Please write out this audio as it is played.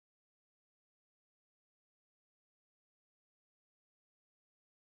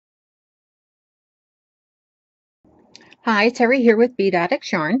Hi, Terry here with Bead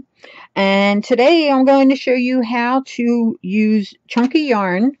Addicts Yarn, and today I'm going to show you how to use chunky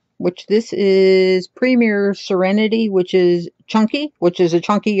yarn, which this is Premier Serenity, which is chunky, which is a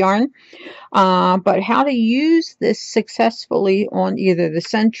chunky yarn, but how to use this successfully on either the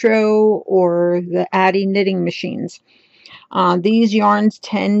Sentro or the Addi knitting machines. These yarns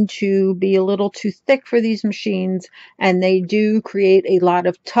tend to be a little too thick for these machines, and they do create a lot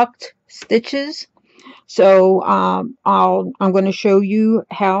of tucked stitches. So I'm going to show you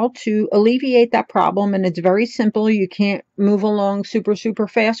how to alleviate that problem, and it's very simple. You can't move along super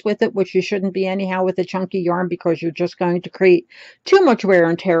fast with it, which you shouldn't be anyhow with a chunky yarn, because you're just going to create too much wear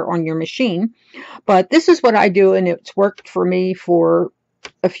and tear on your machine. But this is what I do, and it's worked for me for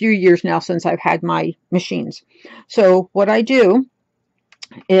a few years now since I've had my machines. So what I do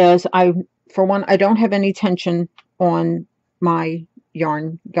is for one, I don't have any tension on my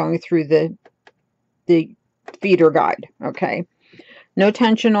yarn going through the feeder guide. Okay, no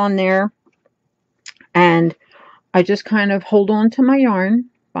tension on there, and I just kind of hold on to my yarn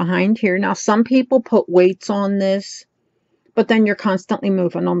behind here. Now some people put weights on this, but then you're constantly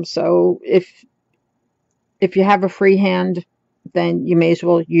moving them, so if you have a free hand, then you may as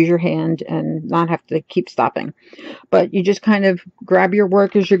well use your hand and not have to keep stopping. But you just kind of grab your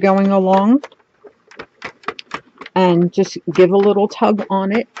work as you're going along and just give a little tug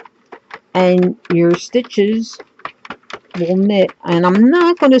on it, and your stitches will knit. And I'm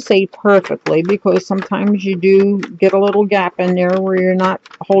not going to say perfectly, because sometimes you do get a little gap in there where you're not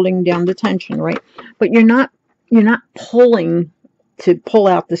holding down the tension, right? But you're not pulling to pull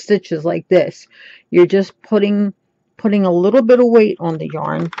out the stitches like this. You're just putting a little bit of weight on the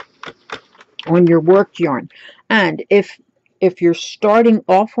yarn, on your worked yarn. And if you're starting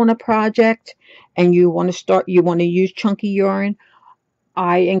off on a project and you want to use chunky yarn,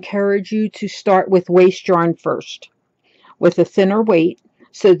 I encourage you to start with waste yarn first, with a thinner weight,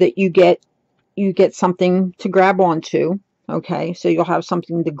 so that you get something to grab onto. Okay, so you'll have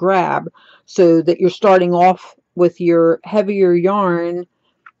something to grab, so that you're starting off with your heavier yarn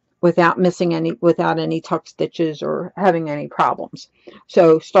without any tuck stitches or having any problems.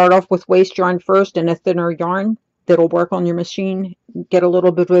 So start off with waste yarn first and a thinner yarn that'll work on your machine. Get a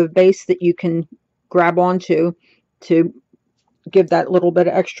little bit of a base that you can grab onto to give that little bit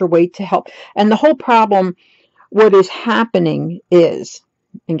of extra weight to help. And the whole problem, what is happening is,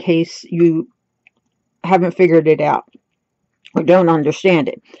 in case you haven't figured it out or don't understand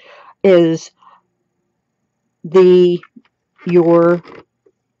it, is your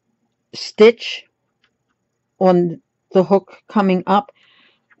stitch on the hook coming up,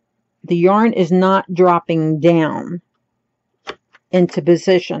 the yarn is not dropping down into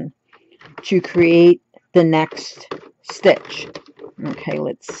position to create the next stitch. Okay,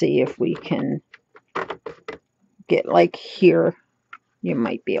 let's see if we can get like here. You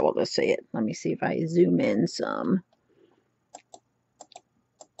might be able to see it. Let me see if I zoom in some.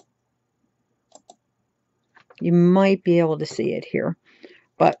 You might be able to see it here.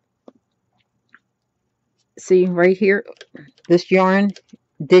 But see right here, this yarn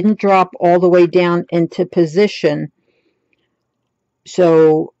didn't drop all the way down into position.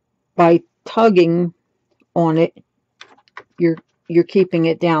 So by tugging on it, you're keeping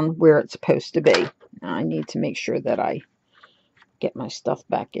it down where it's supposed to be. Now I need to make sure that I get my stuff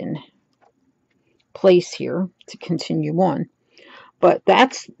back in place here to continue on. But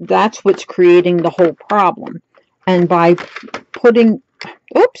that's what's creating the whole problem. And by putting,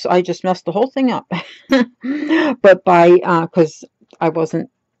 oops, I just messed the whole thing up. But by, because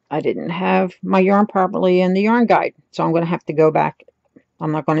I didn't have my yarn properly in the yarn guide. So I'm going to have to go back.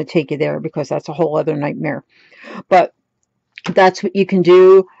 I'm not going to take you there, because that's a whole other nightmare. But that's what you can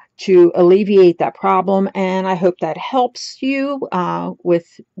do to alleviate that problem. And I hope that helps you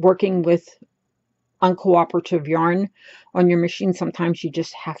with working with uncooperative yarn on your machine. Sometimes you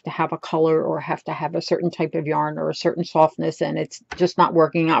just have to have a color, or have to have a certain type of yarn or a certain softness, and it's just not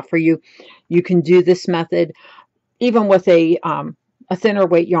working out for you. You can do this method even with a thinner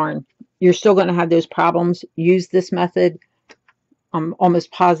weight yarn. You're still going to have those problems. Use this method. I'm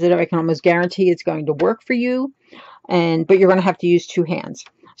almost positive, I can almost guarantee it's going to work for you. But you're going to have to use two hands.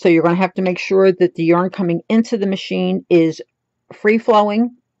 So you're going to have to make sure that the yarn coming into the machine is free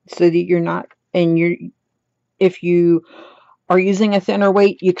flowing, so that you're not, if you are using a thinner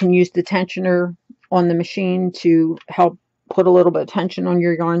weight, you can use the tensioner on the machine to help put a little bit of tension on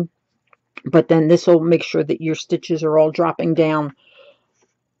your yarn. But then this will make sure that your stitches are all dropping down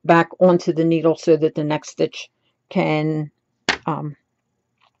back onto the needle, so that the next stitch can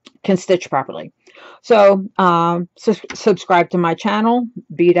stitch properly. So subscribe to my channel,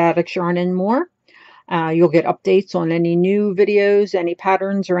 Bead Addicts Yarn and More. You'll get updates on any new videos, any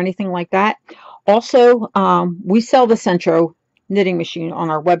patterns, or anything like that. Also, we sell the Sentro knitting machine on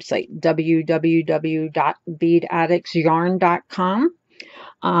our website, www.beadaddictsyarn.com.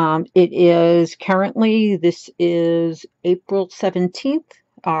 It is currently, this is April 17th.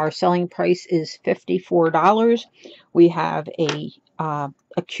 Our selling price is $54. We have a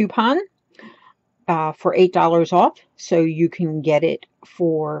coupon for $8 off, so you can get it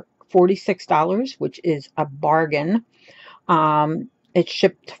for $46, which is a bargain. It's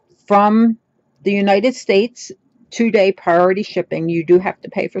shipped from the United States, 2-day priority shipping. You do have to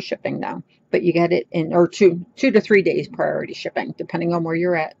pay for shipping though, but you get it in, or two to 3 days priority shipping, depending on where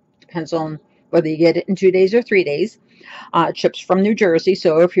you're at. Depends on whether you get it in 2 days or 3 days. It ships from New Jersey,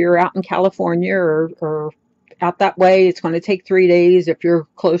 so if you're out in California or out that way, it's going to take 3 days. If you're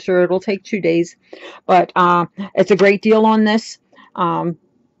closer, it'll take 2 days. But it's a great deal on this.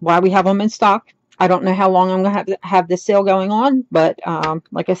 Why we have them in stock, I don't know how long I'm going to have this sale going on, but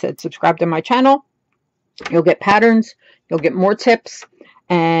like I said, subscribe to my channel. You'll get patterns, you'll get more tips,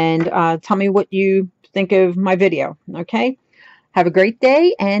 and tell me what you think of my video. Okay? Have a great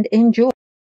day and enjoy.